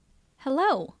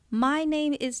Hello, my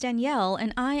name is Danielle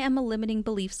and I am a limiting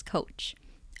beliefs coach.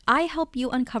 I help you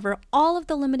uncover all of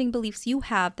the limiting beliefs you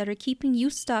have that are keeping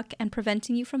you stuck and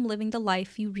preventing you from living the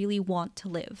life you really want to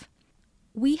live.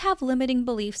 We have limiting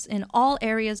beliefs in all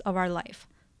areas of our life: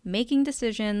 making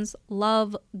decisions,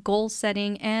 love, goal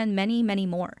setting, and many, many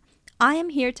more. I am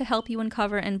here to help you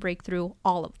uncover and break through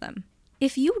all of them.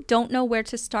 If you don't know where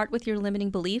to start with your limiting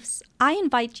beliefs, I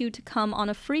invite you to come on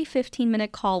a free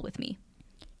 15-minute call with me.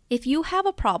 If you have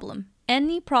a problem,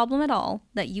 any problem at all,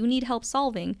 that you need help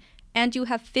solving, and you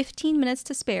have 15 minutes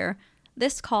to spare,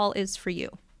 this call is for you.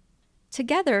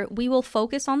 Together, we will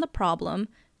focus on the problem,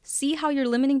 see how your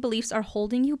limiting beliefs are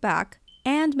holding you back,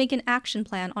 and make an action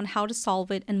plan on how to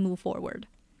solve it and move forward.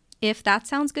 If that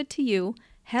sounds good to you,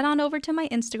 head on over to my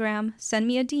Instagram, send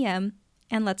me a DM,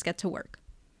 and let's get to work.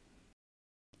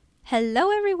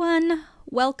 Hello, everyone.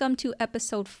 Welcome to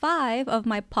episode 5 of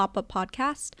my pop-up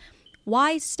podcast,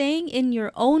 Why Staying in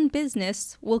Your Own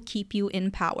Business Will Keep You in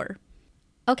Power.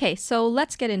 Okay, so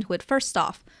let's get into it. First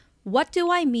off, what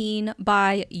do I mean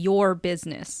by your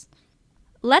business?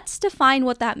 Let's define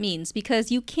what that means,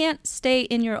 because you can't stay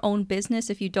in your own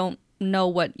business if you don't know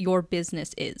what your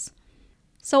business is.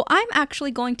 So I'm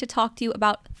actually going to talk to you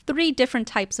about 3 different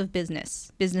types of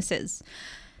businesses.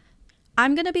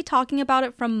 I'm going to be talking about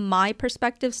it from my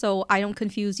perspective so I don't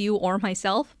confuse you or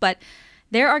myself, but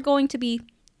there are going to be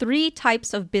 3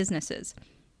 types of businesses.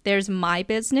 There's my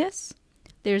business,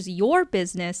 there's your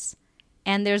business,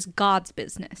 and there's God's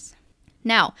business.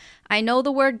 Now, I know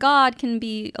the word God can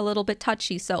be a little bit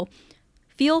touchy, so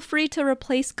feel free to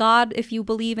replace God if you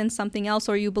believe in something else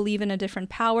or you believe in a different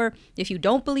power. If you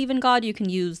don't believe in God, you can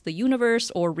use the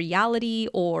universe or reality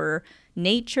or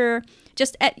nature.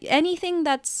 Just anything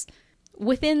that's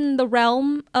within the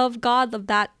realm of God, of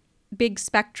that big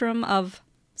spectrum of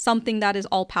something that is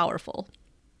all-powerful.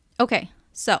 Okay,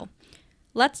 so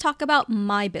let's talk about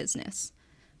my business.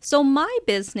 So my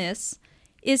business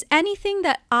is anything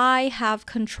that I have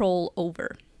control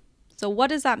over. So what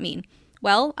does that mean?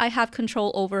 Well, I have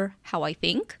control over how I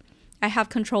think. I have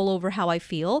control over how I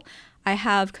feel. I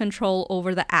have control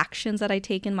over the actions that I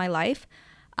take in my life.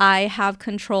 I have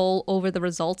control over the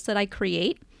results that I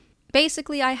create.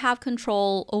 Basically, I have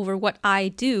control over what I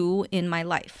do in my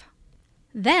life.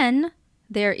 Then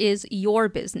there is your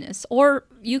business, or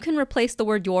you can replace the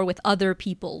word your with other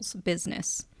people's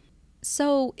business.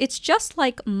 So it's just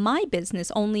like my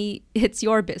business, only it's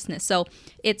your business. So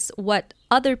it's what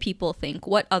other people think,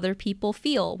 what other people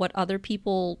feel, what other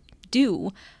people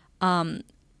do, the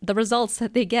results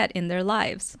that they get in their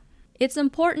lives. It's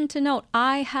important to note,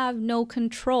 I have no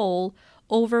control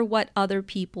over what other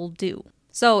people do.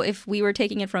 So if we were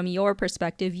taking it from your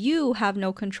perspective, you have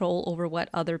no control over what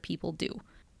other people do.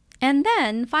 And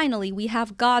then finally, we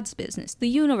have God's business, the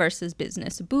universe's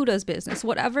business, Buddha's business,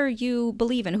 whatever you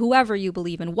believe in, whoever you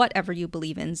believe in, whatever you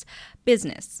believe in's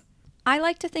business. I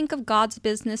like to think of God's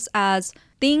business as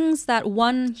things that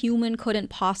one human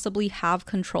couldn't possibly have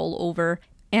control over,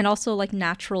 and also like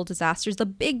natural disasters, the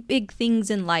big things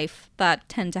in life that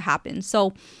tend to happen.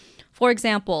 So, for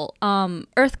example,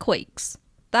 earthquakes,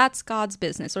 that's God's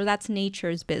business, or that's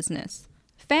nature's business.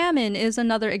 Famine is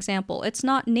another example. It's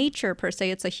not nature per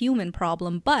se, it's a human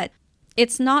problem, but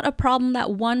it's not a problem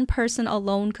that one person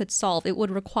alone could solve. It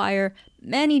would require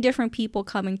many different people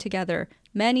coming together,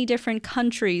 many different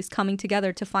countries coming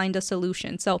together to find a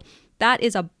solution. So that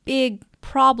is a big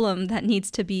problem that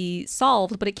needs to be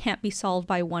solved, but it can't be solved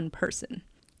by one person.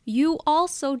 You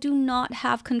also do not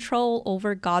have control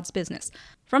over God's business.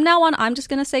 From now on, I'm just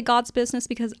going to say God's business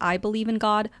because I believe in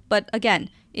God. But again,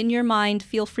 in your mind,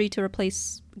 feel free to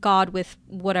replace God with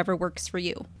whatever works for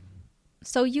you.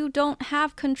 So you don't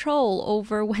have control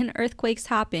over when earthquakes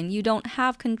happen. You don't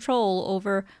have control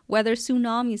over whether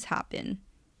tsunamis happen.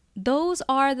 Those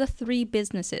are the 3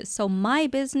 businesses. So my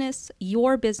business,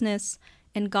 your business,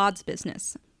 and God's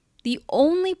business. The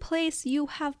only place you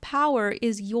have power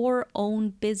is your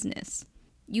own business.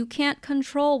 You can't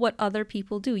control what other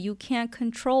people do. You can't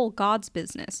control God's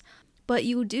business. But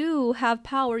you do have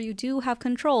power, you do have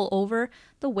control over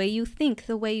the way you think,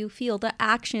 the way you feel, the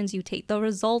actions you take, the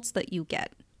results that you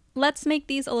get. Let's make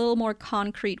these a little more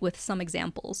concrete with some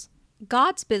examples.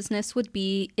 God's business would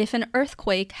be if an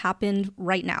earthquake happened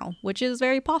right now, which is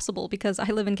very possible because I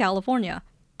live in California.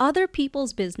 Other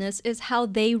people's business is how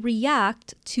they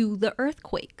react to the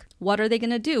earthquake. What are they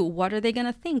going to do? What are they going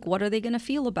to think? What are they going to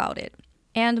feel about it?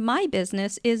 And my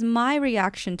business is my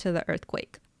reaction to the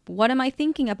earthquake. What am I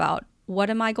thinking about?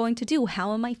 What am I going to do?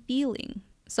 How am I feeling?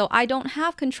 So I don't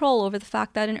have control over the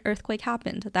fact that an earthquake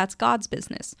happened. That's God's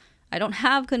business. I don't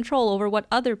have control over what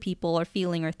other people are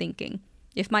feeling or thinking.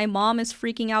 If my mom is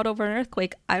freaking out over an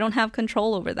earthquake, I don't have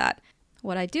control over that.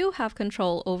 What I do have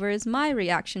control over is my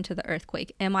reaction to the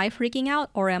earthquake. Am I freaking out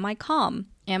or am I calm?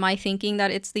 Am I thinking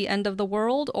that it's the end of the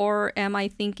world, or am I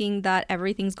thinking that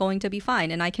everything's going to be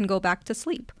fine and I can go back to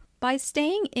sleep? By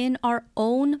staying in our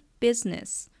own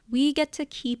business, we get to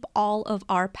keep all of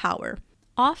our power.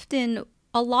 Often,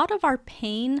 a lot of our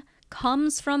pain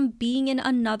comes from being in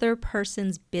another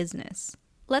person's business.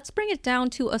 Let's bring it down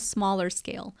to a smaller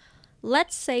scale.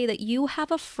 Let's say that you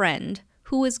have a friend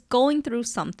who is going through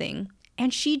something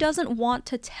and she doesn't want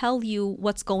to tell you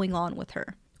what's going on with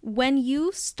her. When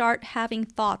you start having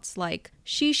thoughts like,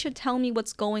 she should tell me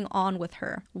what's going on with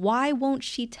her, why won't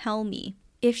she tell me?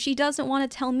 If she doesn't want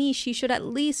to tell me, she should at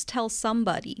least tell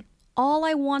somebody. All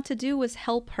I want to do is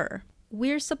help her.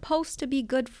 We're supposed to be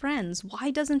good friends.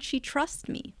 Why doesn't she trust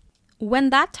me?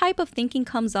 When that type of thinking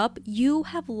comes up, you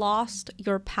have lost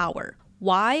your power.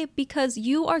 Why? Because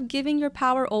you are giving your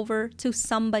power over to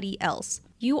somebody else.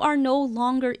 You are no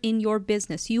longer in your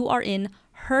business. You are in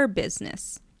her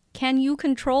business. Can you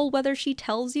control whether she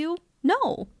tells you?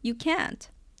 No, you can't.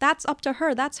 That's up to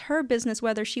her. That's her business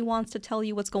whether she wants to tell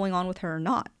you what's going on with her or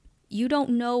not. You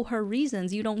don't know her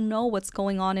reasons. You don't know what's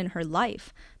going on in her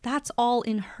life. That's all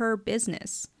in her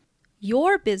business.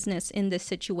 Your business in this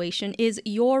situation is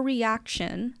your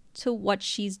reaction to what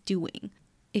she's doing.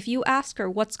 If you ask her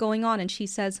what's going on and she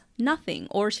says nothing,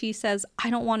 or she says, I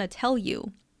don't want to tell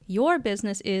you, your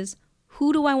business is,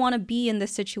 who do I want to be in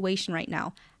this situation right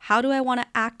now? How do I want to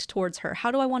act towards her?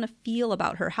 How do I want to feel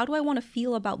about her? How do I want to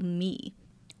feel about me?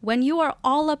 When you are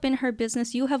all up in her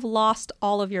business, you have lost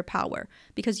all of your power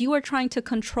because you are trying to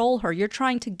control her. You're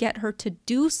trying to get her to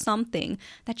do something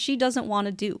that she doesn't want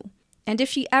to do. And if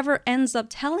she ever ends up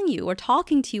telling you or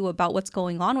talking to you about what's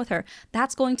going on with her,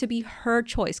 that's going to be her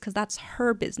choice because that's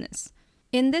her business.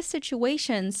 In this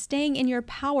situation, staying in your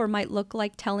power might look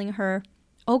like telling her,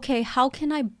 okay, how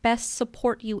can I best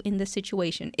support you in this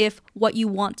situation if what you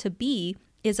want to be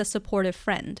is a supportive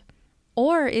friend?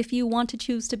 Or if you want to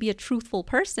choose to be a truthful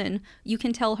person, you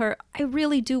can tell her, I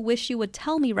really do wish you would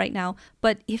tell me right now,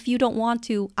 but if you don't want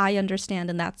to, I understand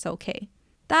and that's okay.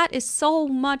 That is so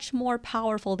much more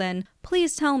powerful than,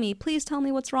 please tell me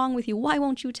what's wrong with you. Why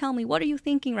won't you tell me? What are you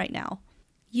thinking right now?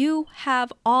 You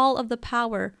have all of the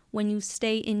power when you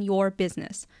stay in your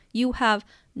business. You have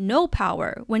no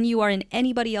power when you are in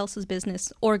anybody else's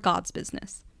business or God's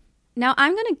business. Now,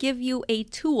 I'm going to give you a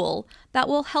tool that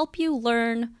will help you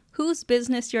learn whose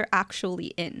business you're actually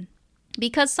in,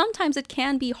 because sometimes it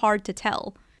can be hard to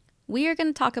tell. We are going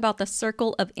to talk about the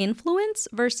circle of influence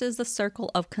versus the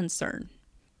circle of concern.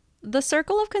 The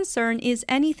circle of concern is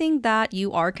anything that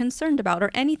you are concerned about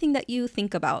or anything that you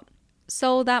think about.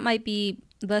 So that might be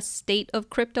the state of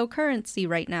cryptocurrency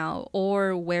right now,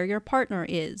 or where your partner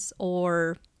is,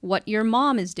 or what your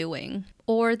mom is doing,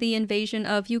 or the invasion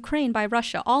of Ukraine by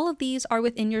Russia. All of these are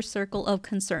within your circle of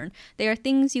concern. They are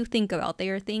things you think about. They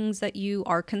are things that you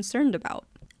are concerned about.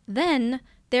 Then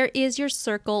there is your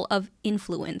circle of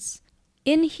influence.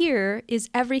 In here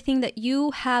is everything that you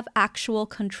have actual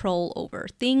control over,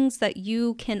 things that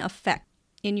you can affect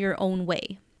in your own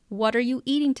way. What are you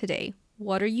eating today?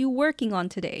 What are you working on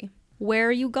today? Where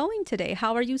are you going today?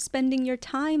 How are you spending your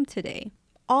time today?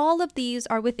 All of these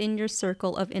are within your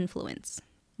circle of influence.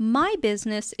 My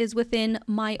business is within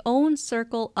my own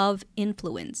circle of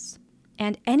influence,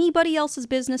 and anybody else's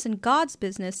business and God's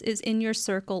business is in your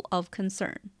circle of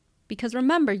concern. Because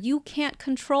remember, you can't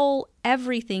control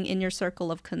everything in your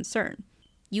circle of concern.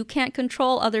 You can't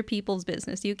control other people's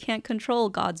business. You can't control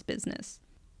God's business.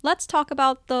 Let's talk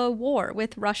about the war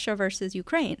with Russia versus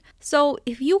Ukraine. So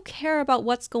if you care about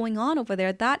what's going on over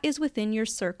there, that is within your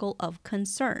circle of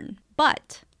concern.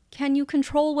 But can you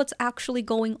control what's actually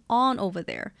going on over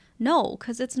there? No,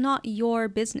 because it's not your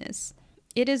business.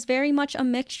 It is very much a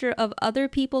mixture of other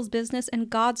people's business and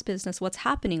God's business, what's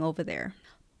happening over there.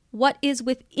 What is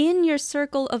within your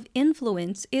circle of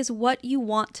influence is what you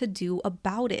want to do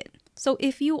about it. So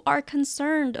if you are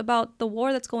concerned about the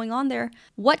war that's going on there,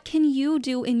 what can you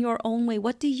do in your own way?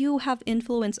 What do you have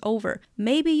influence over?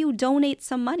 Maybe you donate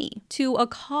some money to a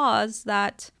cause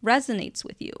that resonates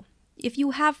with you. If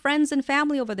you have friends and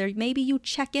family over there, maybe you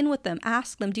check in with them,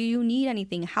 ask them, do you need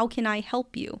anything? How can I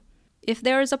help you? If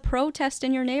there is a protest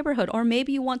in your neighborhood, or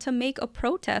maybe you want to make a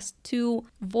protest to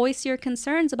voice your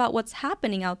concerns about what's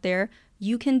happening out there,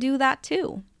 you can do that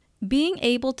too. Being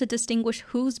able to distinguish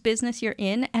whose business you're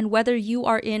in and whether you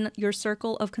are in your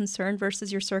circle of concern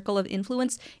versus your circle of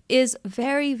influence is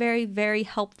very, very, very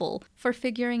helpful for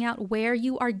figuring out where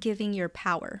you are giving your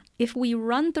power. If we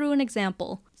run through an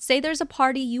example, say there's a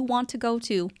party you want to go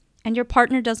to and your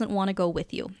partner doesn't want to go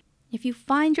with you. If you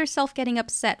find yourself getting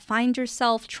upset, find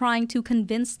yourself trying to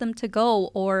convince them to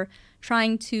go or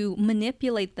trying to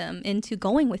manipulate them into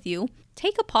going with you,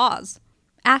 take a pause.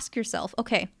 Ask yourself,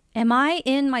 okay, am I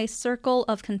in my circle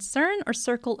of concern or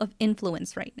circle of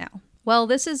influence right now? Well,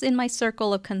 this is in my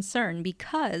circle of concern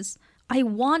because I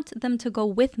want them to go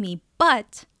with me,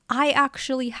 but I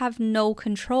actually have no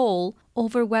control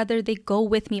over whether they go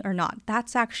with me or not.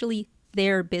 That's actually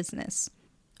their business.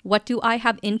 What do I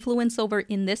have influence over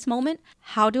in this moment?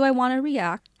 How do I want to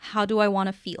react? How do I want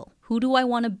to feel? Who do I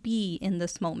want to be in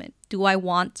this moment? Do I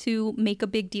want to make a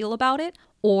big deal about it?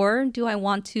 Or do I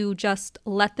want to just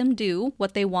let them do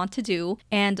what they want to do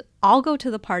and I'll go to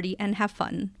the party and have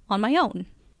fun on my own?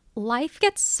 Life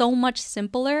gets so much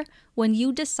simpler when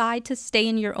you decide to stay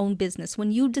in your own business,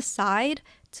 when you decide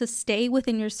to stay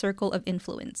within your circle of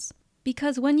influence.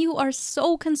 Because when you are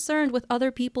so concerned with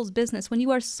other people's business, when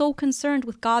you are so concerned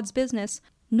with God's business,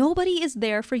 nobody is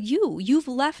there for you. You've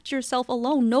left yourself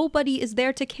alone. Nobody is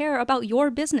there to care about your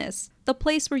business, the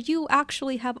place where you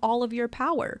actually have all of your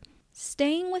power.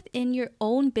 Staying within your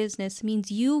own business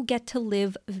means you get to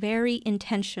live very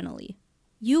intentionally.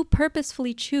 You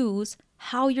purposefully choose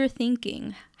how you're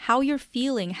thinking, how you're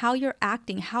feeling, how you're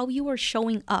acting, how you are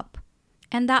showing up.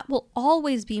 And that will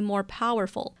always be more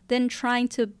powerful than trying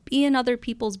to be in other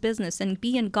people's business and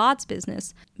be in God's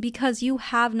business because you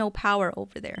have no power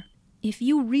over there. If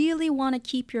you really want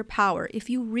to keep your power, if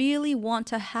you really want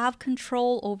to have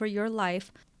control over your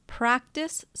life,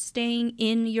 practice staying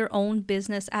in your own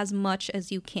business as much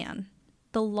as you can.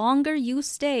 The longer you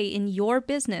stay in your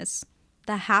business,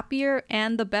 the happier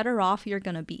and the better off you're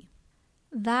going to be.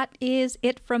 That is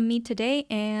it from me today,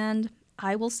 and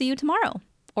I will see you tomorrow.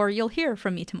 Or you'll hear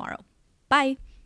from me tomorrow. Bye!